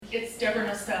It's Deborah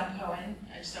Nussbaum Cohen.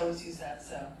 I just always use that,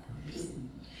 so.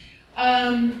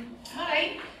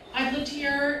 Hi, I've lived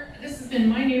here, this has been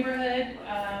my neighborhood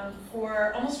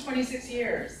for almost 26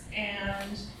 years,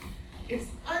 and it's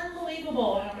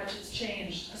unbelievable how much it's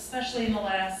changed, especially in the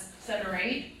last 7 or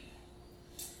 8.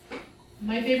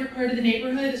 My favorite part of the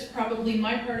neighborhood is probably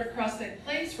my part of Prospect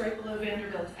Place, right below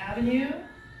Vanderbilt Avenue.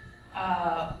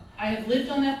 I have lived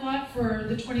on that block for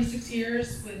the 26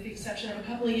 years, with the exception of a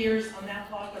couple of years on that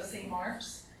block of St.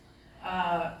 Mark's.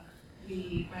 My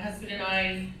husband and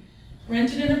I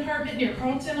rented an apartment near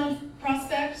Carlton on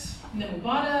Prospect, and then we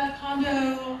bought a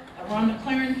condo, a Ron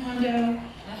McLaren condo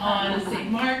on St.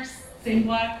 Mark's, same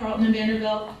block, Carlton and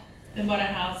Vanderbilt, then bought a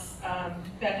house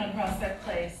back on Prospect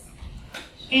Place.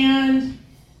 And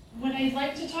what I'd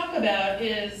like to talk about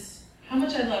is how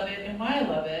much I love it and why I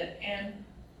love it, and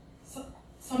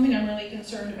something I'm really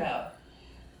concerned about.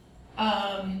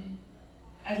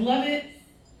 I love it.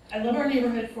 I love our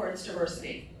neighborhood for its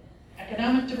diversity.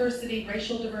 Economic diversity,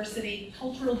 racial diversity,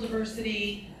 cultural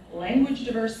diversity, language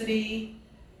diversity.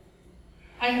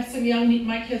 I have some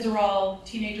my kids are all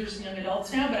teenagers and young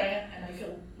adults now, and I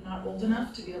feel not old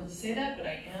enough to be able to say that, but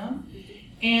I am.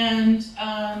 And,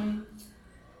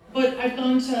 but I've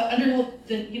gone to Underhill,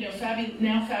 the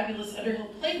now fabulous Underhill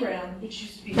Playground, which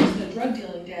used to be just a drug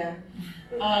dealing den,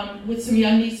 with some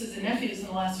young nieces and nephews in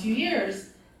the last few years,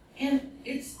 and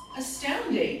it's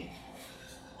astounding.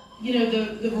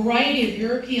 The variety of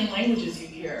European languages you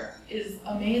hear is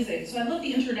amazing. So I love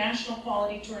the international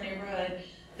quality to our neighborhood,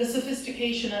 the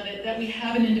sophistication of it, that we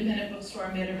have an independent bookstore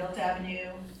on Vanderbilt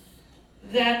Avenue,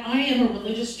 that I am a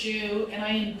religious Jew, and I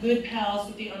am good pals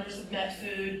with the owners of Met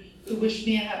Food, who wished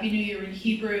me a Happy New Year in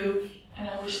Hebrew, and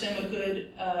I wish them a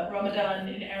good Ramadan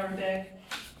in Arabic,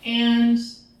 and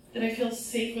that I feel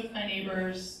safe with my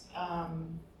neighbors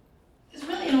is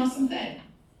really an awesome thing.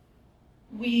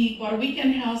 We bought a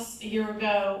weekend house a year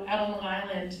ago out on Long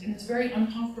Island, and it's very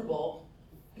uncomfortable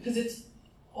because it's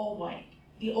all white.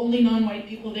 The only non-white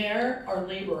people there are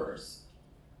laborers,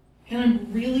 and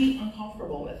I'm really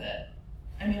uncomfortable with it.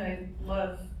 I mean, I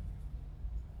love,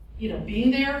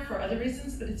 being there for other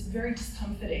reasons, but it's very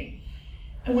discomforting.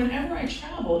 And whenever I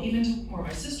travel, even to where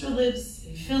my sister lives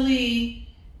in Philly,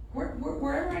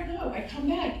 wherever I go, I come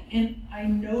back and I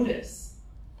notice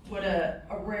what a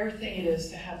rare thing it is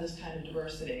to have this kind of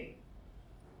diversity.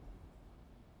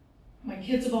 My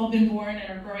kids have all been born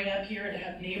and are growing up here, and to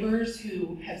have neighbors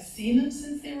who have seen them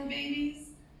since they were babies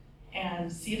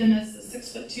and see them as a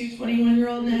 6'2",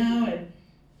 21-year-old now, and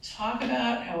talk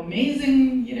about how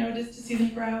amazing, it is to see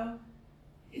them grow.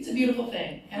 It's a beautiful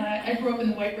thing. And I grew up in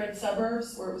the white bread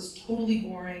suburbs where it was totally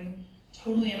boring,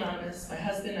 totally anonymous. My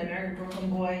husband, I married a Brooklyn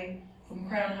boy from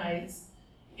Crown Heights,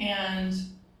 and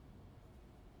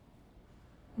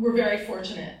we're very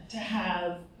fortunate to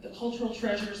have the cultural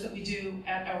treasures that we do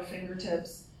at our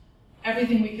fingertips,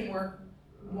 everything we can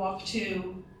walk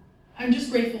to. I'm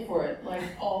just grateful for it,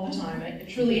 all the time. I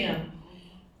truly am.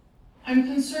 I'm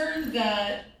concerned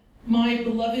that my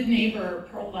beloved neighbor,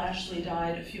 Pearl Lashley,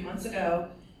 died a few months ago,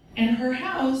 and her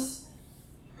house,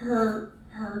 her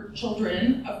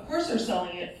children, of course, are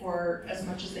selling it for as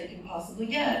much as they can possibly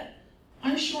get.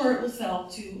 I'm sure it will sell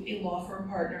to a law firm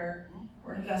partner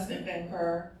or an investment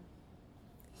banker,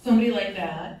 somebody like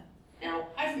that. Now,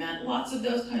 I've met lots of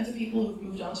those kinds of people who've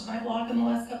moved onto my block in the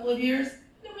last couple of years.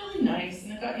 They're really nice,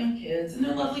 and they've got young kids, and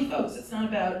they're lovely folks. It's not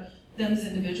about them as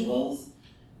individuals,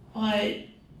 but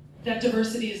that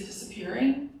diversity is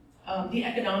disappearing. The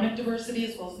economic diversity,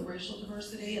 as well as the racial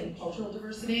diversity and the cultural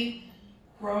diversity.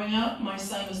 Growing up, my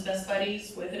son was best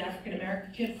buddies with an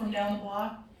African-American kid from down the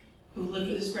block who lived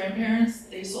with his grandparents.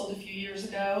 They sold a few years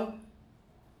ago.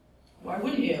 Why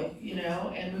wouldn't you,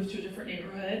 and move to a different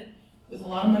neighborhood with a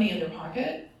lot of money in their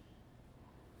pocket?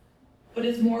 But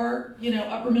it's more,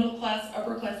 upper middle class,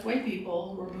 upper class white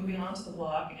people who are moving onto the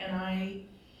block, and I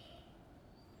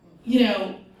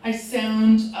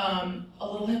sound a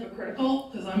little hypocritical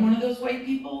because I'm one of those white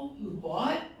people who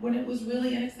bought when it was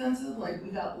really inexpensive.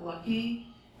 We got lucky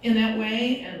in that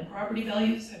way, and the property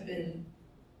values have been,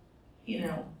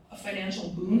 a financial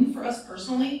boon for us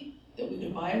personally. That we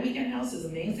could buy a weekend house is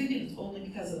amazing, and it's only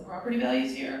because of the property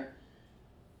values here.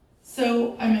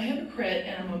 So I'm a hypocrite,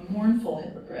 and I'm a mournful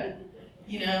hypocrite.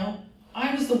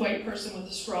 I was the white person with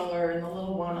the stroller and the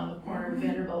little one on the corner of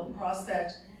Vanderbilt and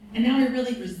Prospect, and now I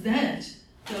really resent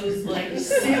those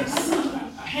 6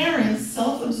 parents,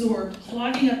 self-absorbed,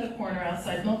 clogging up the corner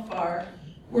outside Milk Bar,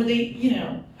 where they,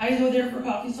 I go there for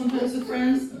coffee sometimes with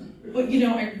friends, but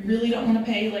I really don't want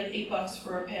to pay $8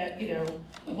 for a pet,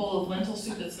 a bowl of lentil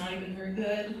soup that's not even very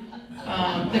good,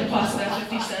 that costs about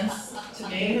 50 cents to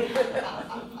make.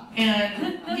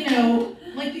 And, you know,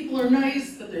 like, people are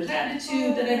nice, but there's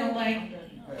attitude that I don't like.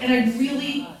 And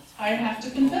I have to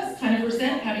confess, kind of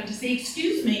resent having to say,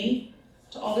 excuse me,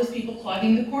 to all those people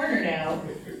clogging the corner now,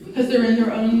 because they're in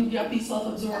their own yuppie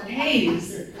self-absorbed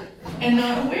haze and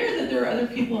not aware that there are other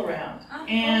people around.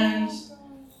 And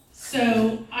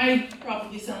so I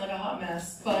probably sound like a hot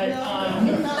mess, but,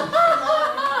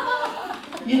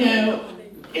 you know,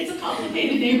 it's a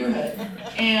complicated neighborhood,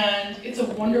 and it's a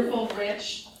wonderful,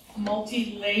 rich,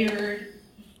 multi-layered,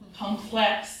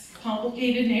 complex,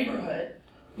 complicated neighborhood.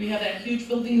 We have that huge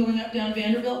building going up down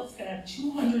Vanderbilt. It's gonna have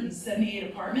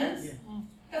 278 apartments.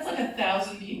 That's like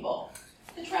 1,000 people.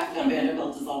 The traffic on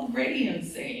Vanderbilt is already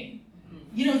insane.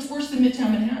 You know, it's worse than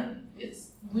Midtown Manhattan. It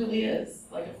really is,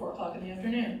 like at 4 o'clock in the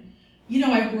afternoon. You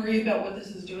know, I worry about what this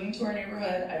is doing to our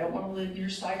neighborhood. I don't want to live near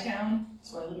Skytown,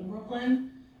 so I live in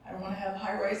Brooklyn. I don't want to have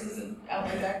high rises out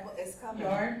my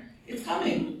backyard. It's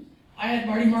coming. I had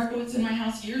Marty Markowitz in my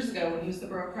house years ago when he was the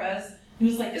borough pres. He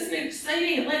was like, isn't it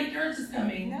exciting? Atlantic Currents is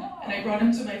coming. No. And I brought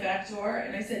him to my back door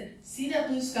and I said, see that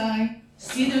blue sky?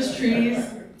 See those trees?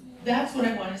 That's what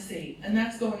I want to see. And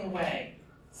that's going away.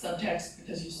 Subtext,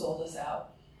 because you sold us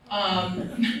out.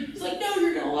 He's like, no,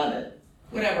 you're going to love it.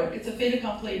 Whatever. It's a fait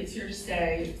accompli. It's here to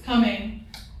stay. It's coming.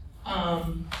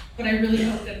 But I really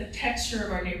hope that the texture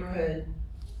of our neighborhood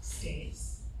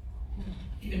stays,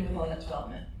 even with all that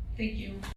development. Thank you.